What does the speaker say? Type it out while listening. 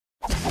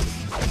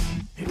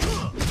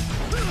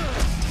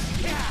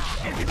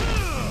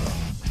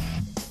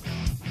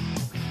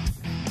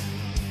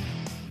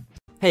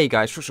Hey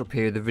guys, Shop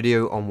here with a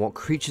video on what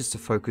creatures to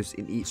focus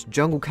in each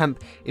jungle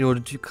camp in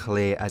order to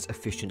clear as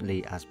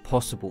efficiently as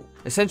possible.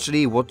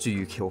 Essentially, what do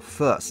you kill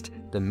first?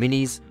 The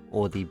minis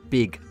or the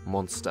big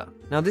monster?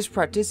 Now this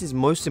practice is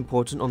most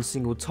important on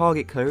single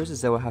target clearers,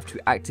 as they will have to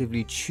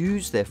actively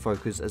choose their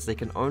focus, as they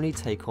can only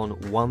take on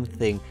one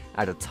thing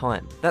at a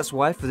time. That's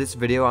why for this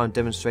video I'm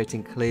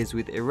demonstrating clears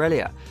with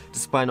Irelia.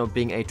 Despite not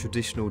being a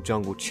traditional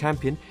jungle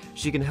champion,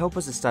 she can help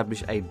us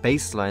establish a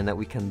baseline that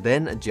we can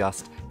then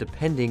adjust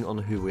depending on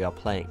who we are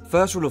playing.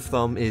 First rule of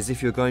thumb is,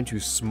 if you're going to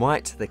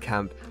smite the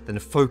camp, then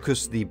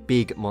focus the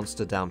big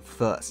monster down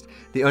first.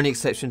 The only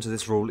exception to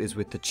this rule is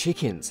with the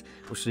chickens,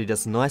 which leads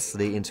us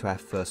nicely into our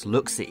first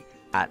look-see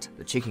at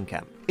the chicken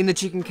camp. In the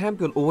chicken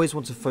camp, you'll always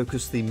want to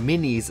focus the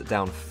minis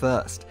down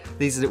first.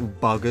 These little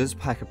buggers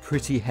pack a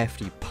pretty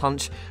hefty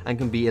punch and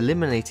can be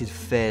eliminated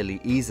fairly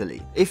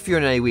easily. If you're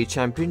an AoE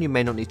champion, you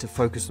may not need to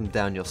focus them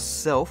down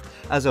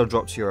yourself, as they'll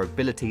drop to your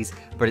abilities,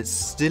 but it's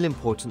still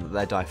important that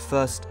they die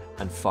first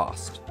and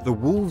fast. The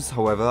wolves,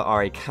 however,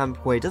 are a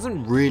camp where it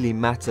doesn't really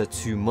matter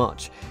too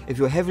much. If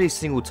you're heavily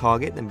single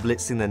target, then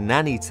blitzing the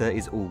nan-eater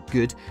is all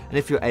good, and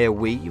if you're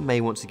AoE, you may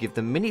want to give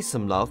the minis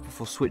some love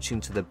before switching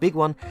to the big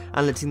one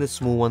and letting the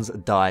small ones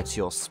die to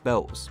your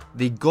spells.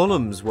 The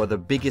golems were the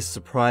biggest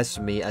surprise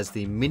for me, as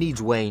the mini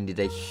Dwayne did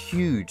a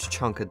huge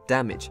chunk of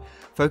damage.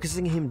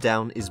 Focusing him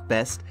down is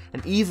best,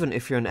 and even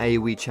if you're an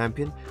AoE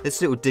champion,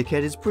 this little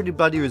dickhead is pretty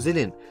bloody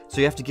resilient, so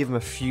you have to give him a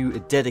few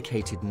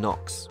dedicated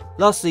knocks.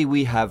 Lastly,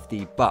 we have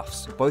the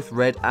buffs. Both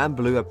red and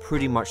blue are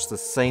pretty much the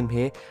same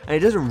here, and it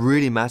doesn't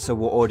really matter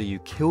what order you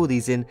kill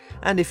these in,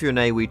 and if you're an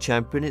AoE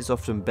champion, it's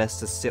often best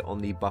to sit on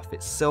the buff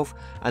itself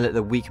and let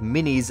the weak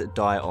minis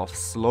die off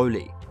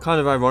slowly. Kind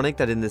of ironic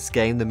that in this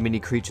game, the mini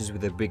creatures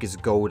with the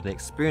biggest gold and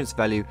experience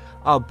value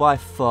are by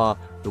far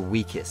the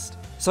weakest.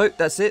 So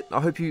that's it. I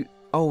hope you...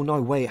 Oh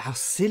no, wait, how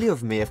silly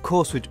of me. Of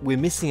course, we're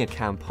missing a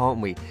camp, aren't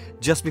we?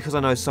 Just because I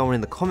know someone in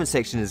the comment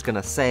section is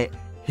gonna say it,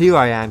 here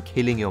I am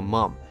killing your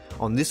mum.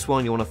 On this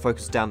one, you want to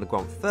focus down the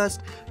Gromp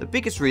first, the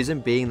biggest reason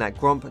being that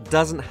Gromp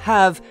doesn't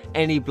have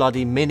any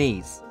bloody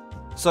minis.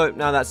 So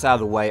now that's out of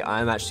the way,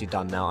 I am actually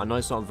done now. I know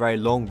it's not a very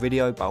long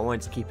video, but I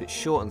wanted to keep it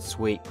short and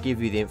sweet, give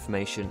you the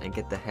information and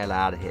get the hell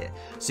out of here.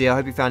 So yeah, I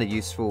hope you found it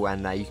useful,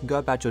 and you can go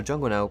about your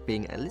jungle now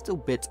being a little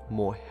bit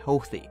more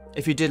healthy.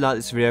 If you did like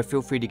this video,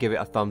 feel free to give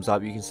it a thumbs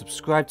up. You can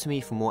subscribe to me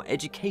for more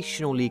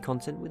educational league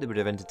content with a bit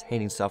of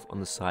entertaining stuff on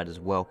the side as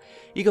well.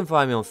 You can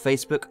find me on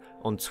Facebook,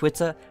 on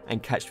Twitter,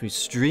 and catch me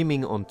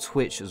streaming on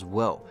Twitch as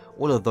well.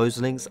 All of those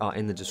links are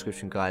in the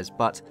description, guys,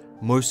 but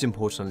most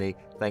importantly,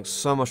 thanks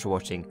so much for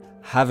watching.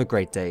 Have a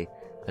great day,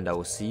 and I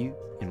will see you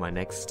in my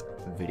next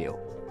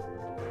video.